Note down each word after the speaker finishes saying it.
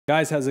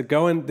Guys, how's it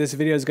going? This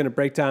video is going to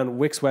break down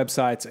Wix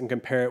websites and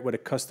compare it with a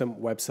custom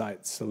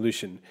website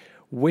solution.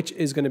 Which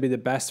is going to be the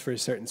best for a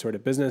certain sort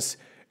of business?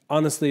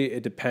 Honestly,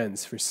 it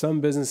depends. For some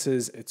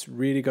businesses, it's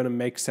really going to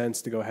make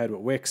sense to go ahead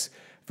with Wix.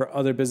 For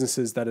other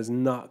businesses, that is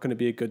not going to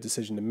be a good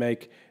decision to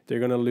make. They're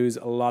going to lose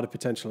a lot of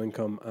potential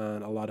income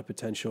and a lot of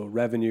potential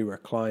revenue or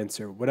clients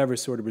or whatever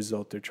sort of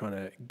result they're trying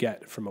to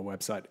get from a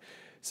website.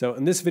 So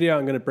in this video,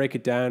 I'm going to break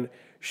it down,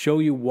 show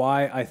you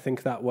why I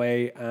think that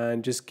way,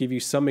 and just give you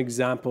some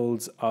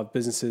examples of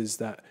businesses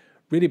that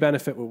really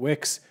benefit with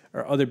Wix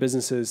or other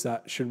businesses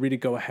that should really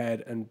go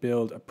ahead and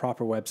build a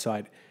proper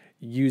website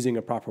using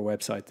a proper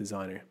website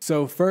designer.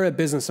 So for a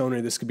business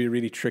owner, this could be a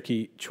really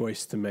tricky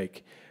choice to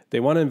make.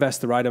 They want to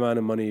invest the right amount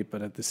of money,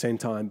 but at the same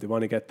time, they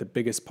want to get the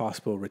biggest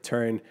possible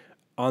return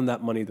on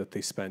that money that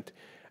they spent.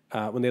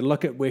 When they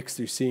look at Wix,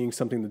 they're seeing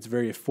something that's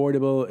very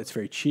affordable, it's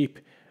very cheap,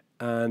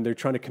 and they're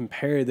trying to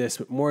compare this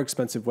with more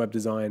expensive web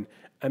design,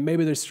 and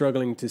maybe they're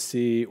struggling to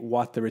see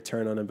what the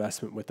return on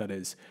investment with that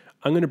is.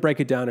 I'm going to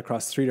break it down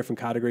across 3 different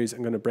categories.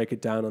 I'm going to break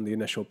it down on the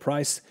initial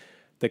price,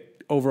 the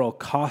overall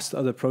cost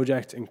of the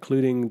project,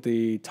 including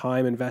the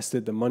time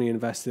invested, the money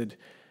invested,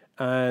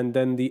 and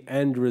then the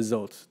end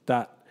result,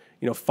 that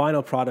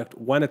final product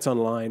when it's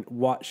online.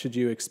 What should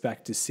you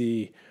expect to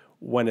see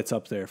when it's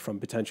up there from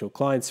potential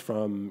clients,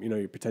 from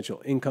your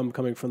potential income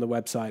coming from the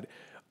website,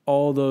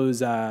 all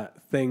those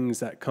things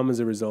that come as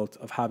a result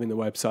of having the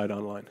website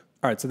online.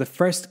 All right, so the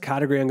first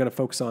category I'm going to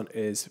focus on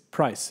is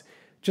price.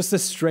 Just the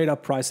straight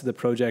up price of the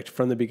project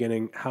from the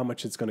beginning, how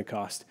much it's going to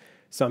cost.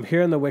 So I'm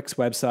here on the Wix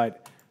website,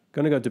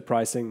 going to go to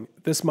pricing.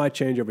 This might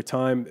change over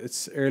time.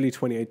 It's early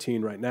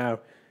 2018 right now.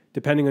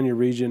 Depending on your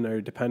region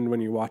or depending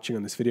when you're watching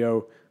on this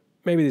video,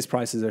 maybe these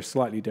prices are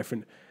slightly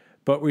different.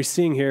 But we're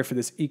seeing here for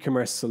this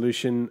e-commerce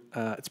solution,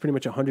 it's pretty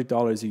much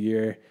 $100 a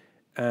year,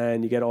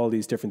 and you get all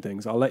these different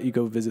things. I'll let you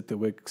go visit the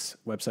Wix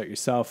website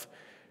yourself,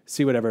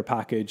 see whatever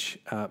package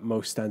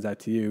most stands out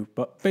to you.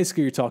 But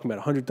basically, you're talking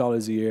about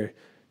 $100 a year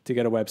to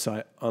get a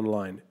website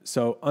online.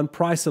 So on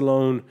price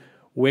alone,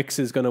 Wix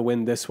is going to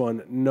win this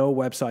one. No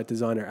website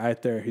designer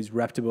out there who's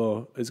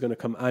reputable is going to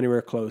come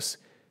anywhere close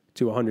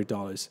to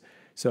 $100.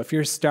 So if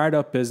you're a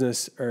startup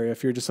business or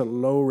if you're just a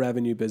low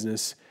revenue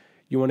business,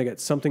 you want to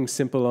get something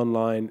simple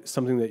online,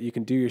 something that you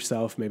can do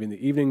yourself, maybe in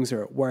the evenings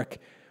or at work,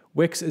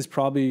 Wix is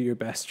probably your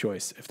best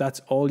choice. If that's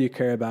all you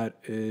care about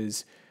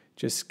is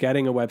just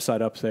getting a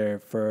website up there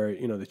for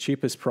the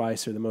cheapest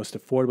price or the most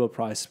affordable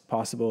price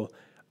possible,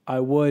 I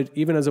would,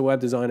 even as a web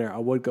designer, I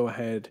would go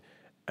ahead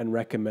and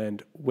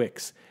recommend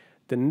Wix.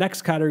 The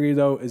next category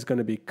though is going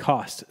to be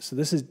cost. So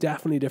this is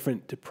definitely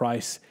different to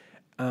price,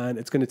 and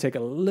it's going to take a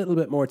little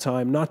bit more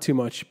time, not too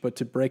much, but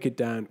to break it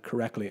down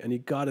correctly. And you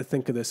got to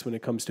think of this when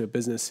it comes to a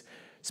business,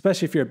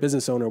 especially if you're a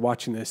business owner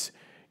watching this.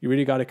 You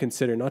really got to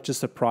consider not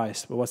just the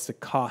price, but what's the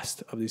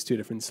cost of these 2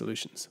 different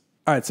solutions.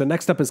 All right, so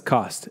next up is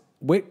cost.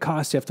 With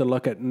cost, you have to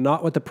look at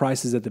not what the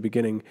price is at the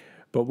beginning,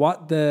 but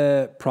what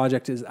the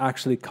project is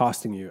actually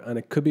costing you. And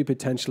it could be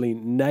potentially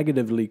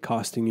negatively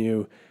costing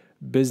you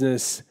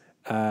business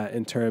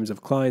in terms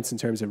of clients, in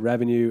terms of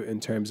revenue, in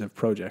terms of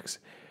projects.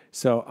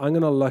 So I'm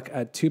going to look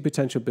at 2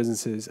 potential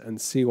businesses and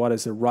see what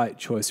is the right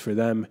choice for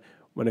them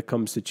when it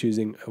comes to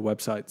choosing a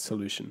website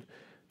solution.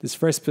 This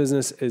first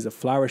business is a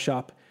flower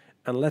shop,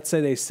 and let's say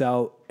they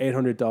sell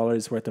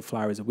 $800 worth of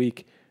flowers a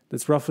week.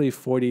 That's roughly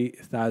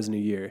 $40,000 a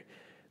year.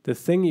 The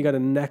thing you got to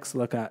next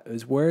look at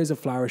is, where is a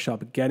flower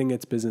shop getting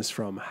its business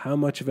from? How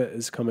much of it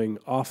is coming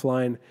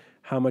offline?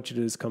 How much it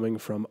is coming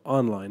from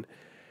online?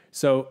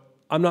 So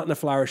I'm not in the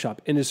flower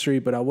shop industry,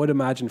 but I would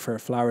imagine for a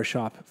flower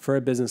shop, for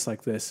a business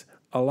like this,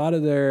 a lot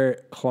of their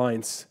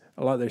clients,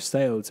 a lot of their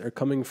sales are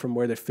coming from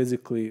where they're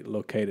physically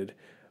located.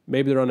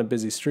 Maybe they're on a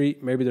busy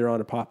street, maybe they're on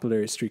a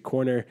popular street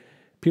corner.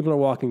 People are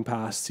walking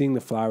past, seeing the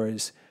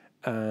flowers,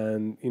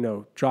 and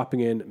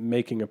dropping in,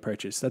 making a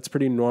purchase. That's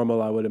pretty normal,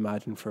 I would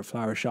imagine, for a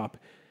flower shop.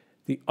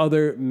 The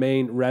other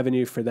main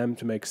revenue for them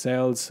to make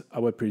sales, I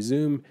would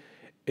presume,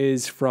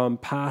 is from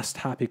past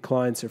happy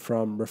clients or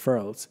from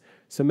referrals.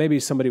 So maybe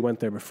somebody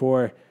went there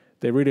before,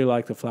 they really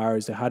liked the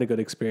flowers, they had a good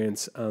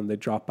experience, and they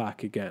dropped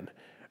back again.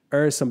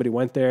 Or somebody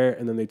went there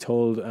and then they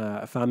told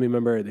a family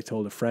member, they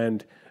told a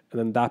friend, and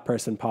then that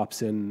person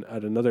pops in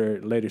at another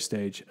later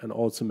stage and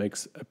also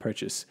makes a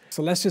purchase.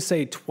 So let's just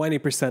say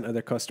 20% of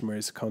their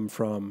customers come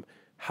from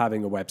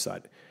having a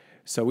website.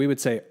 So we would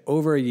say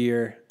over a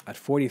year at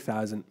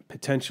 $40,000,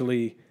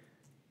 potentially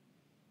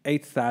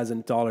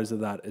 $8,000 of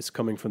that is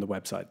coming from the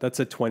website. That's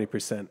a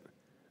 20%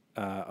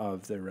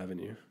 of their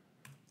revenue.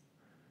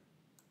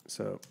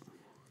 So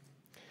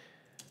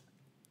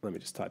let me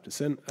just type this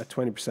in, at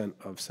 20%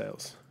 of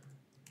sales.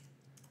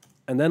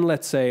 And then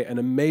let's say an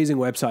amazing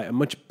website, a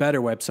much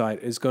better website,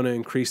 is going to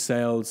increase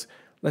sales,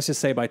 let's just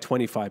say by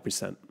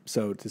 25%.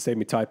 So to save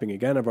me typing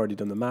again, I've already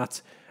done the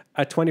maths.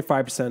 At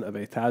 25% of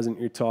 8,000,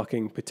 you're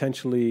talking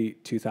potentially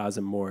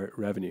 2,000 more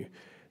revenue.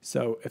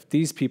 So if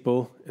these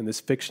people, in this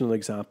fictional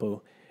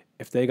example,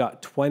 if they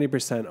got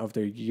 20% of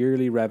their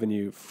yearly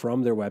revenue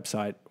from their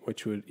website,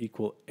 which would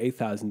equal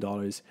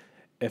 $8,000,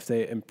 if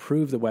they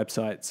improve the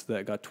website so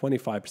that it got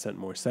 25%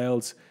 more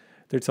sales,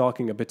 they're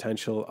talking a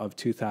potential of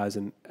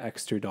 $2,000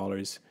 extra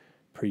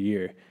per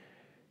year.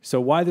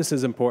 So why this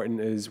is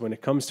important is when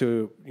it comes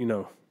to,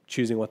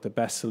 choosing what the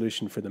best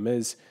solution for them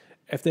is,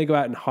 if they go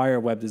out and hire a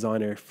web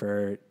designer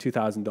for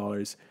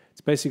 $2,000,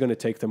 it's basically going to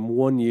take them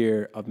 1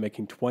 year of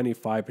making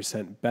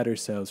 25% better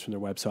sales from their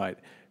website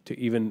to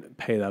even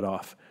pay that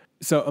off.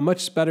 So a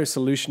much better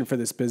solution for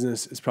this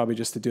business is probably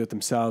just to do it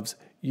themselves.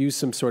 Use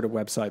some sort of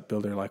website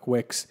builder like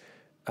Wix.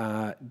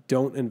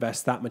 Don't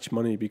invest that much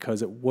money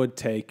because it would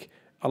take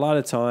a lot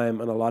of time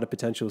and a lot of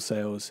potential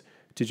sales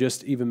to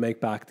just even make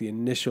back the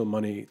initial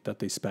money that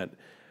they spent.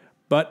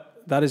 But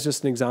that is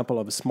just an example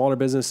of a smaller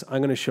business. I'm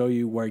going to show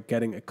you where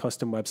getting a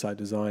custom website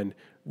design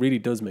really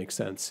does make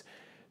sense.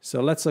 So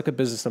let's look at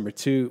business number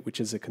 2, which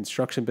is a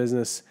construction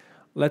business.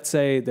 Let's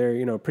say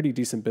they're, a pretty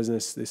decent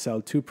business. They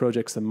sell 2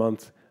 projects a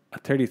month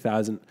at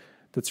 30,000.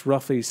 That's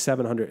roughly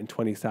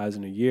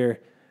 720,000 a year.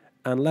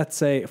 And let's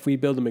say if we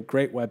build them a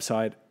great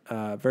website,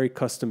 very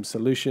custom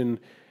solution,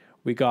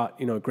 we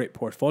got, a great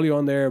portfolio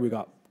on there. We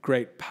got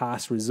great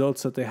past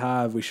results that they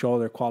have. We show all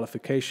their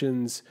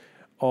qualifications,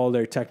 all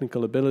their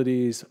technical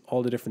abilities,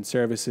 all the different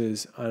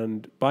services.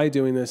 And by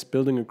doing this,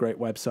 building a great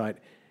website,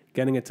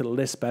 getting it to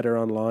list better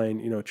online,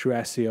 through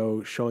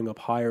SEO, showing up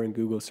higher in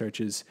Google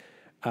searches,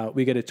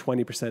 we get a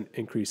 20%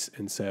 increase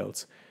in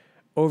sales.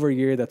 Over a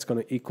year, that's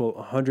going to equal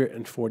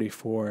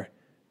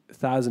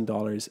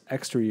 $144,000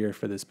 extra a year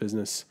for this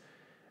business.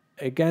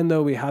 Again,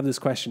 though, we have this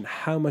question,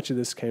 how much of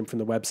this came from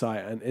the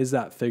website, and is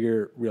that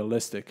figure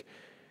realistic?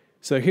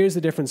 So here's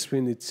the difference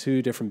between the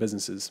 2 different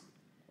businesses.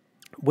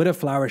 With a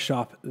flower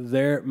shop,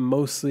 they're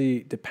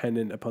mostly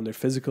dependent upon their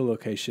physical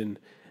location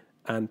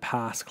and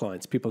past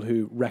clients, people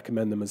who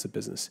recommend them as a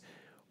business.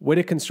 With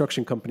a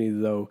construction company,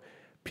 though,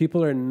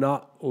 people are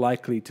not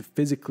likely to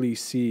physically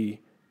see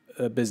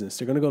a business.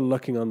 They're going to go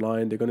looking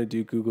online. They're going to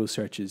do Google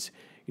searches,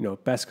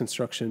 best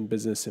construction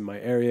business in my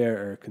area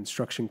or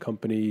construction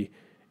company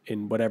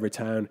in whatever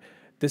town.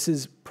 This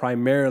is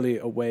primarily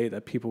a way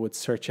that people would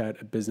search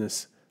out a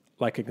business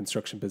like a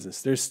construction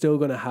business. They're still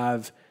going to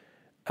have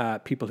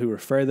people who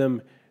refer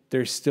them.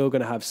 They're still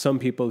going to have some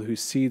people who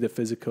see the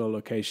physical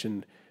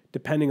location,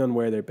 depending on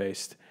where they're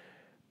based.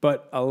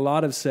 But a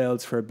lot of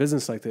sales for a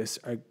business like this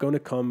are going to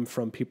come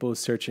from people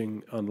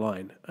searching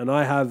online. And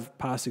I have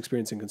past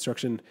experience in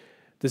construction.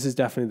 This is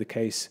definitely the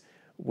case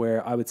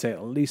where I would say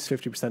at least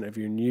 50% of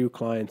your new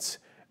clients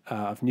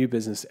of new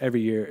business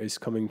every year is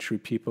coming through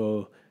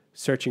people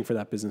searching for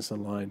that business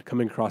online,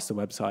 coming across the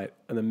website,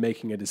 and then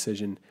making a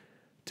decision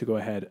to go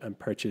ahead and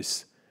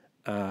purchase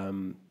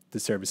the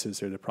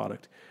services or the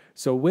product.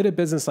 So with a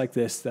business like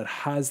this that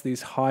has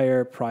these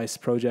higher price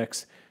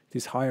projects,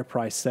 these higher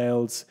price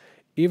sales,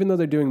 even though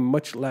they're doing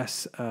much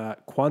less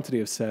quantity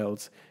of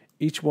sales,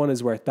 each one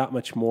is worth that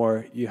much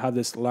more. You have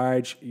this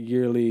large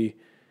yearly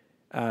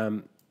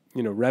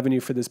revenue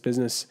for this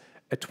business.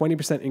 A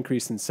 20%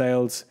 increase in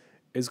sales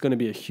is going to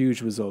be a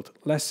huge result.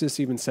 Let's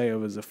just even say it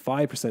was a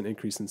 5%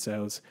 increase in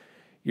sales.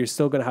 You're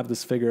still going to have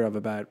this figure of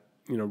about,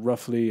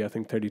 roughly, I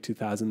think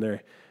 32,000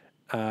 there.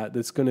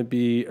 That's going to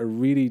be a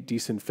really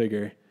decent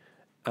figure.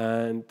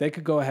 And they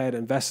could go ahead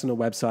and invest in a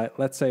website.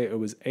 Let's say it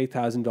was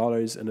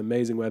 $8,000, an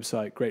amazing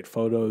website, great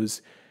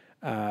photos,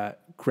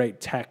 great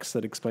text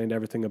that explained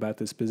everything about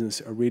this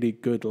business, a really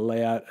good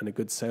layout and a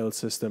good sales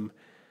system.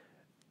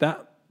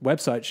 That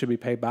website should be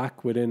paid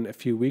back within a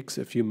few weeks,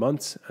 a few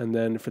months. And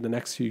then for the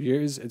next few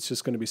years, it's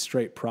just going to be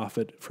straight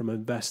profit from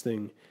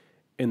investing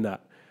in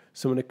that.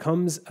 So when it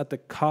comes at the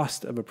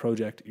cost of a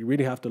project, you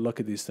really have to look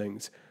at these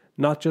things,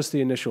 not just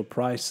the initial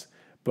price,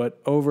 but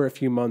over a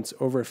few months,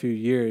 over a few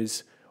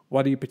years,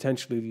 what are you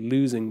potentially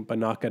losing by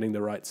not getting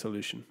the right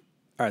solution?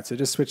 All right, so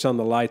just switched on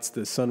the lights.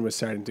 The sun was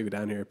starting to go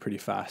down here pretty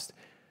fast.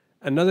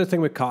 Another thing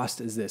with cost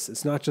is this.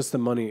 It's not just the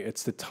money,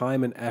 it's the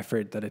time and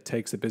effort that it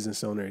takes a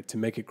business owner to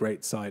make a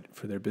great site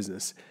for their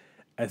business.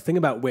 A thing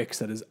about Wix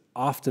that is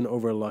often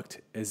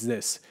overlooked is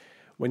this.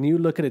 When you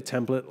look at a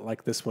template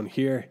like this one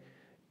here,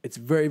 it's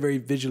very, very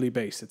visually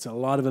based. It's a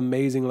lot of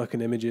amazing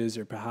looking images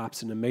or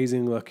perhaps an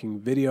amazing looking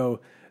video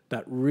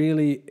that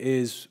really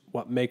is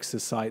what makes the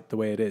site the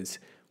way it is.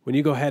 When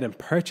you go ahead and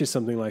purchase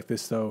something like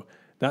this though,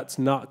 that's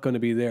not going to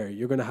be there.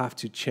 You're going to have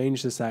to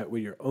change this out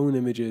with your own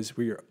images,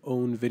 with your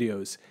own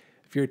videos.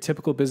 If you're a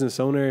typical business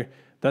owner,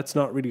 that's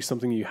not really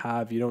something you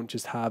have. You don't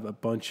just have a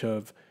bunch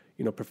of,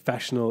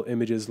 professional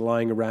images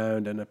lying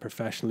around and a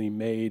professionally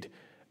made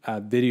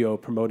video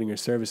promoting your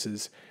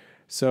services.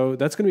 So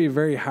that's going to be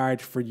very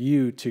hard for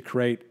you to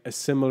create a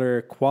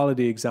similar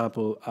quality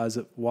example as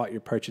of what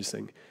you're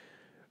purchasing.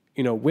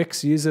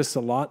 Wix uses this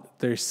a lot.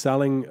 They're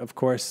selling, of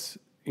course,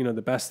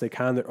 the best they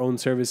can, their own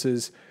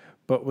services.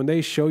 But when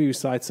they show you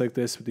sites like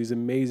this with these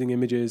amazing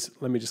images,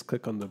 let me just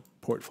click on the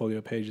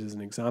portfolio page as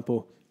an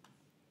example.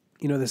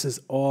 This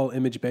is all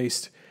image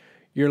based.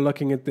 You're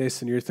looking at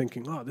this and you're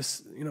thinking, oh,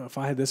 this, if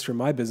I had this for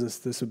my business,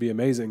 this would be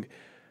amazing.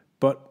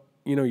 But,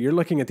 you're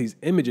looking at these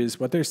images.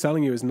 What they're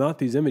selling you is not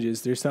these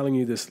images. They're selling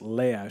you this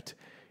layout.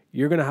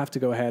 You're going to have to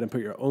go ahead and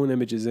put your own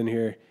images in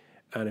here.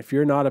 And if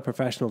you're not a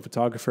professional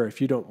photographer,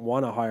 if you don't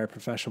want to hire a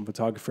professional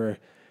photographer,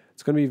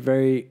 it's going to be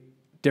very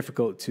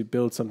difficult to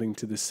build something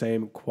to the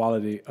same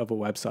quality of a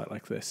website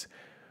like this.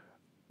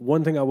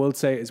 One thing I will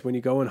say is when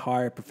you go and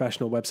hire a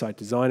professional website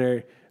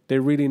designer, they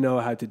really know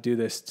how to do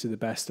this to the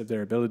best of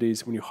their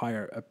abilities. When you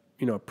hire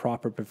a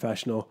proper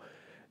professional,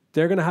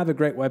 they're going to have a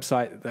great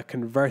website that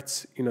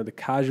converts, the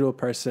casual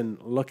person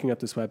looking at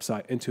this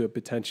website into a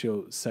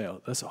potential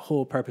sale. That's the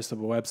whole purpose of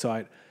a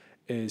website,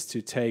 is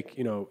to take,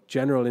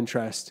 general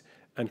interest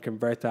and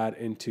convert that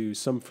into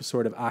some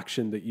sort of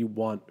action that you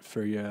want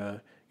for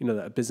your,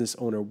 that a business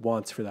owner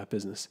wants for that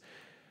business.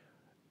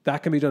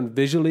 That can be done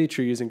visually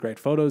through using great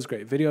photos,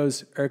 great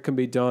videos, or it can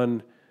be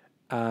done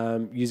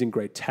using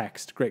great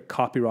text, great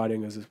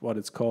copywriting is what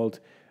it's called.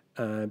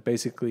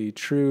 Basically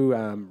through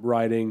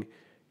writing,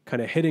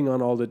 kind of hitting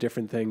on all the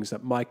different things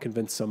that might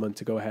convince someone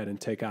to go ahead and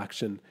take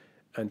action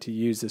and to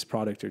use this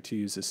product or to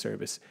use this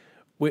service.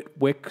 With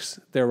Wix,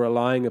 they're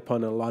relying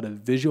upon a lot of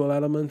visual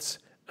elements.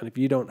 And if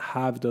you don't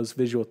have those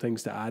visual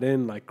things to add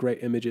in, like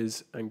great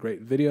images and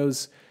great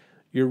videos,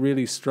 you're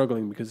really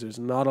struggling because there's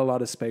not a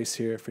lot of space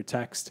here for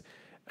text.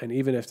 And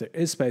even if there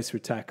is space for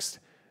text,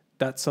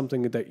 that's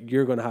something that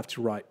you're going to have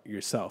to write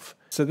yourself.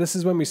 So this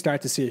is when we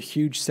start to see a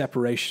huge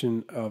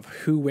separation of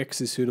who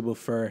Wix is suitable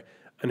for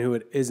and who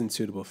it isn't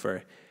suitable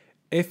for.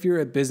 If you're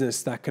a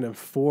business that can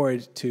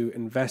afford to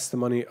invest the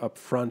money up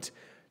front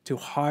to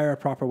hire a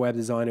proper web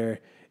designer,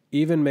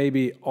 even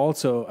maybe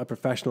also a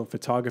professional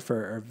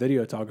photographer or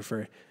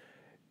videographer,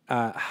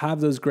 have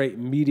those great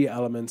media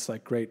elements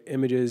like great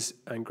images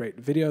and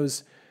great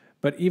videos.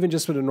 But even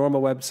just with a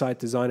normal website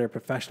designer,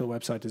 professional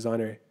website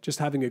designer, just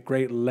having a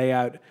great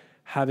layout,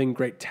 having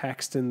great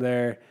text in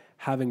there,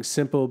 having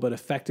simple but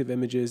effective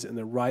images in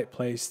the right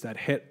place that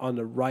hit on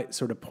the right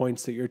sort of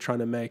points that you're trying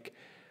to make,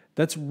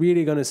 that's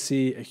really going to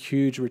see a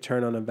huge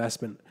return on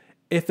investment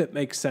if it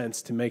makes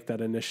sense to make that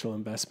initial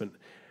investment.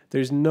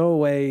 There's no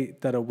way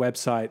that a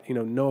website,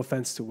 no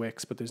offense to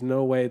Wix, but there's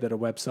no way that a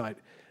website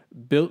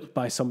built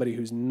by somebody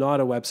who's not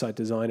a website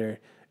designer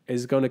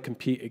is going to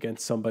compete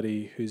against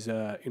somebody who's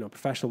a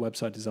professional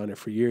website designer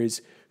for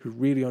years, who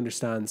really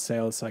understands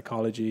sales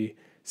psychology,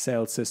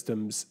 sales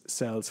systems,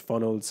 sales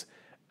funnels,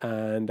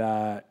 and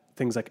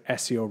things like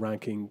SEO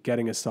ranking,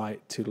 getting a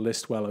site to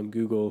list well on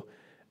Google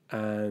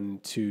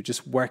and to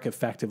just work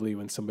effectively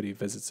when somebody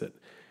visits it.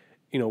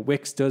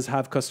 Wix does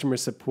have customer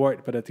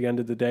support, but at the end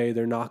of the day,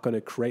 they're not going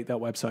to create that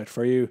website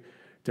for you.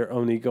 They're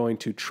only going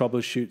to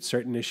troubleshoot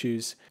certain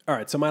issues. All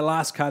right, so my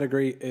last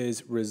category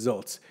is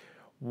results.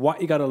 What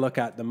you got to look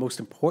at, the most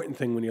important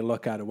thing when you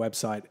look at a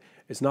website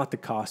is not the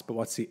cost, but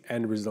what's the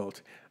end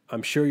result.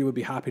 I'm sure you would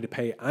be happy to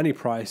pay any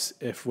price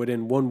if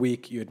within 1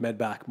 week you had made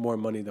back more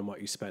money than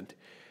what you spent.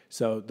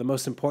 So the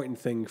most important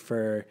thing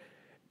for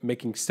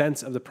making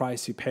sense of the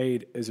price you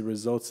paid is the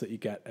results that you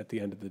get at the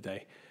end of the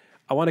day.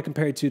 I want to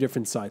compare two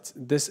different sites.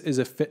 This is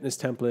a fitness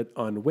template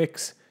on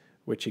Wix,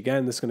 which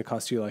again, this is going to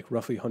cost you like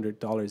roughly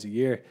 $100 a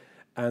year.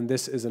 And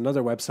this is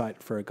another website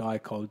for a guy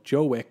called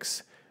Joe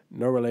Wicks,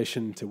 no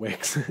relation to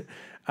Wix,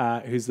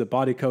 who's the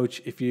body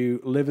coach. If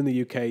you live in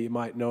the UK, you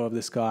might know of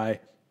this guy.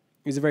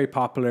 He's a very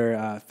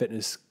popular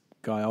fitness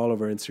guy all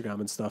over Instagram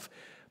and stuff.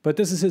 But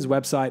this is his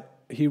website.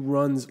 He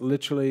runs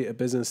literally a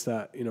business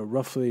that,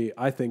 roughly,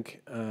 I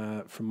think,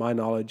 from my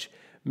knowledge,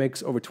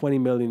 makes over 20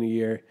 million a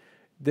year.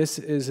 This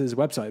is his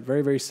website.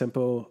 Very, very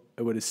simple.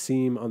 It would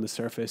seem on the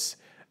surface,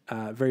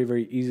 very,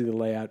 very easy to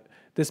lay out.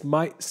 This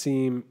might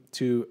seem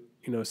to,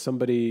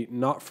 somebody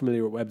not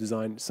familiar with web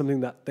design, something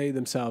that they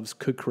themselves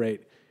could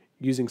create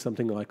using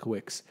something like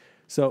Wix.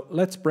 So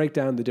let's break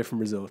down the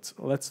different results.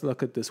 Let's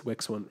look at this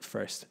Wix one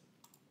first.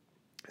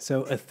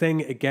 So a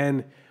thing,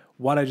 again,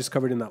 what I just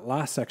covered in that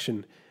last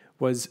section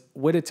was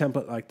with a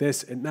template like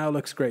this, it now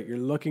looks great. You're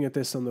looking at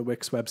this on the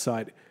Wix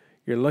website,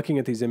 you're looking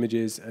at these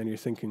images and you're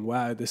thinking,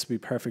 wow, this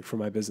would be perfect for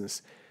my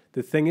business.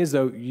 The thing is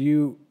though,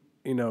 you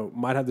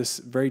might have this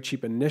very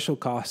cheap initial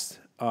cost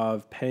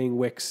of paying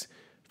Wix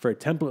for a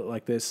template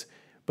like this,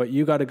 but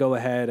you got to go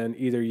ahead and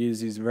either use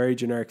these very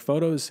generic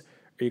photos,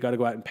 or you got to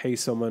go out and pay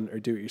someone or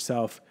do it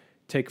yourself,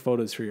 take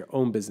photos for your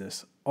own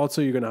business.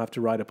 Also, you're going to have to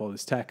write up all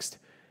this text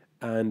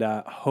and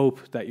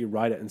hope that you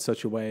write it in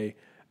such a way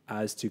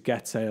as to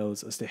get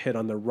sales, as to hit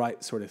on the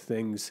right sort of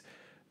things,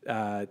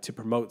 to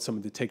promote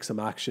someone to take some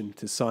action,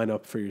 to sign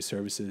up for your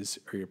services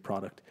or your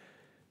product.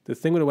 The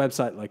thing with a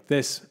website like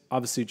this,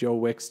 obviously Joe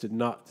Wicks did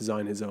not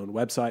design his own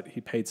website.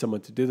 He paid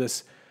someone to do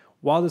this.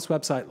 While this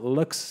website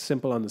looks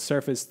simple on the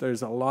surface,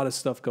 there's a lot of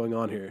stuff going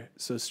on here.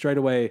 So straight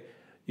away,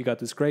 you got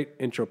this great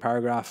intro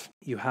paragraph.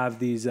 You have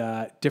these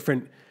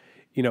different,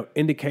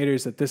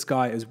 indicators that this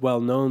guy is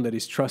well known, that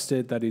he's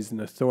trusted, that he's an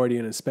authority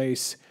in his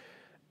space.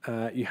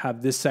 You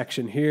have this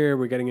section here.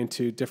 We're getting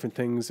into different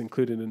things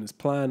included in his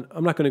plan.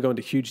 I'm not going to go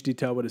into huge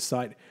detail with his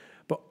site,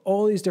 but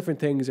all these different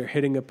things are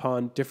hitting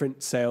upon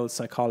different sales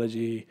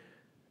psychology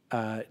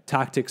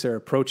tactics or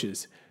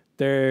approaches.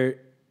 They're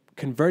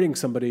converting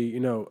somebody,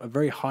 a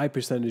very high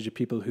percentage of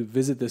people who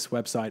visit this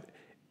website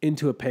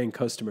into a paying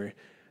customer.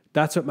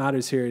 That's what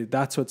matters here.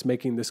 That's what's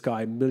making this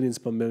guy millions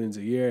upon millions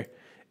a year.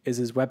 is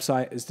his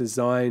website is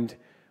designed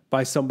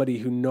by somebody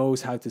who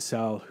knows how to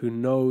sell, who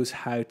knows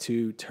how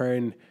to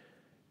turn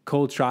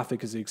cold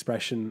traffic is the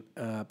expression,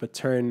 but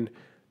turn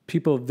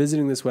people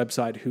visiting this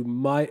website who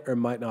might or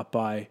might not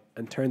buy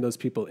and turn those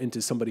people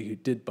into somebody who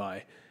did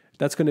buy.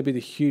 That's going to be the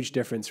huge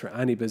difference for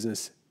any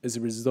business, is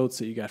the results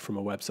that you get from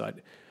a website.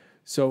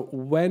 So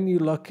when you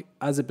look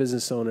as a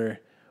business owner,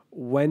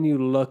 when you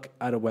look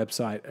at a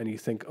website and you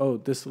think, oh,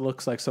 this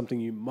looks like something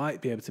you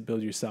might be able to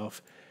build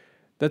yourself,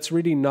 that's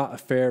really not a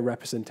fair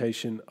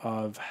representation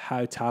of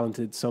how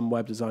talented some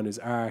web designers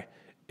are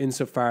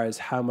insofar as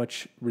how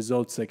much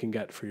results they can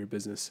get for your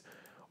business.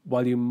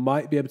 While you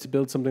might be able to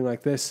build something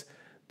like this,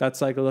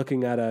 that's like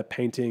looking at a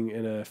painting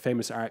in a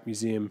famous art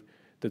museum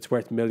that's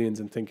worth millions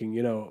and thinking,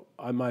 you know,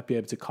 I might be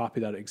able to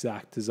copy that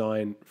exact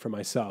design for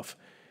myself.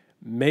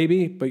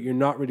 Maybe, but you're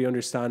not really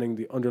understanding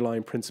the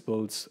underlying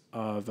principles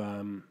of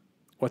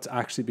what's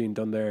actually being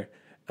done there,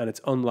 and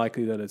it's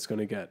unlikely that it's going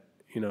to get,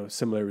 you know,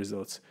 similar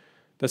results.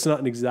 That's not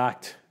an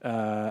exact,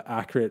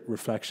 accurate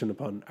reflection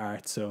upon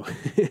art, so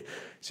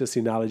it's just the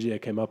analogy I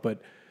came up with.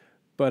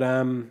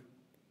 But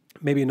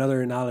maybe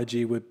another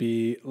analogy would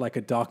be like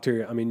a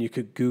doctor. I mean, you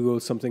could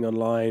Google something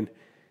online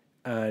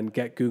and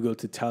get Google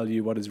to tell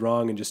you what is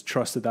wrong and just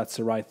trust that that's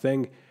the right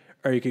thing,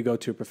 or you could go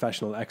to a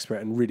professional expert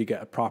and really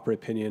get a proper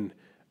opinion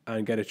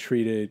and get it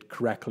treated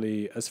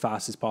correctly as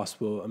fast as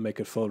possible and make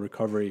a full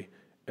recovery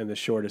in the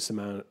shortest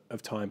amount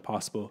of time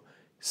possible.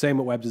 Same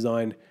with web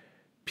design.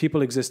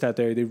 People exist out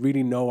there. They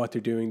really know what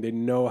they're doing. They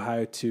know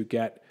how to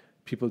get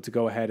people to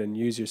go ahead and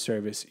use your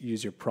service,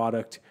 use your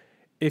product.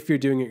 If you're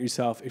doing it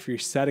yourself, if you're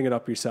setting it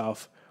up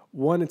yourself,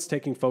 one, it's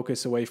taking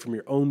focus away from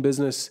your own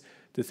business,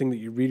 the thing that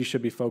you really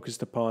should be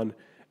focused upon.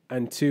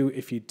 And two,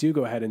 if you do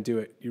go ahead and do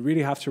it, you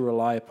really have to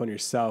rely upon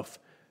yourself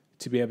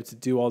to be able to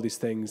do all these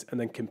things and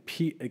then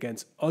compete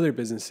against other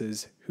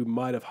businesses who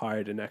might have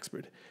hired an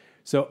expert.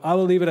 So I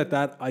will leave it at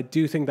that. I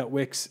do think that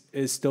Wix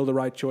is still the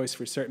right choice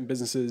for certain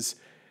businesses,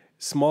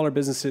 smaller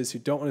businesses who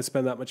don't want to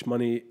spend that much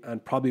money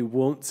and probably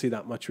won't see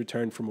that much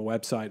return from a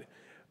website.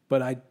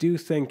 But I do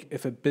think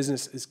if a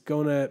business is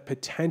going to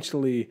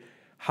potentially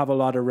have a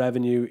lot of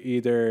revenue,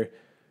 either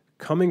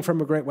coming from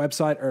a great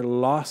website or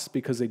lost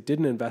because they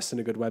didn't invest in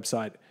a good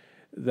website,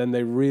 then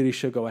they really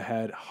should go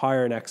ahead,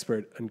 hire an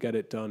expert, and get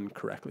it done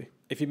correctly.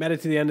 If you made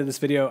it to the end of this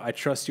video, I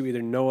trust you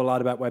either know a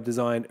lot about web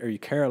design or you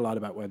care a lot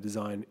about web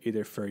design,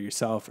 either for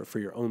yourself or for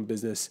your own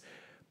business.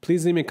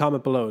 Please leave me a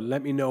comment below.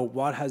 Let me know,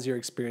 what has your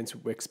experience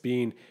with Wix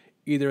been,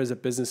 either as a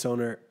business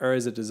owner or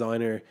as a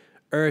designer,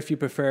 or if you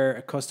prefer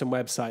a custom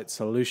website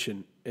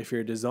solution. If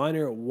you're a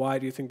designer, why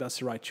do you think that's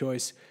the right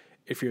choice?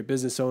 If you're a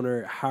business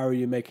owner, how are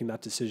you making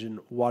that decision?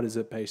 What is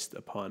it based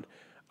upon?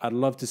 I'd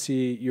love to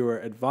see your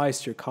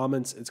advice, your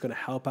comments. It's going to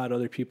help out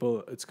other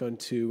people. It's going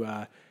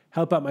to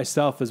help out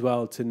myself as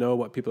well to know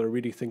what people are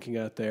really thinking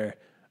out there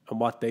and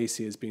what they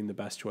see as being the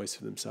best choice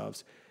for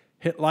themselves.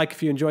 Hit like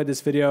if you enjoyed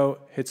this video.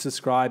 Hit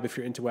subscribe if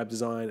you're into web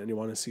design and you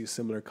want to see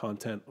similar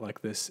content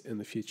like this in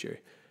the future.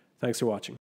 Thanks for watching.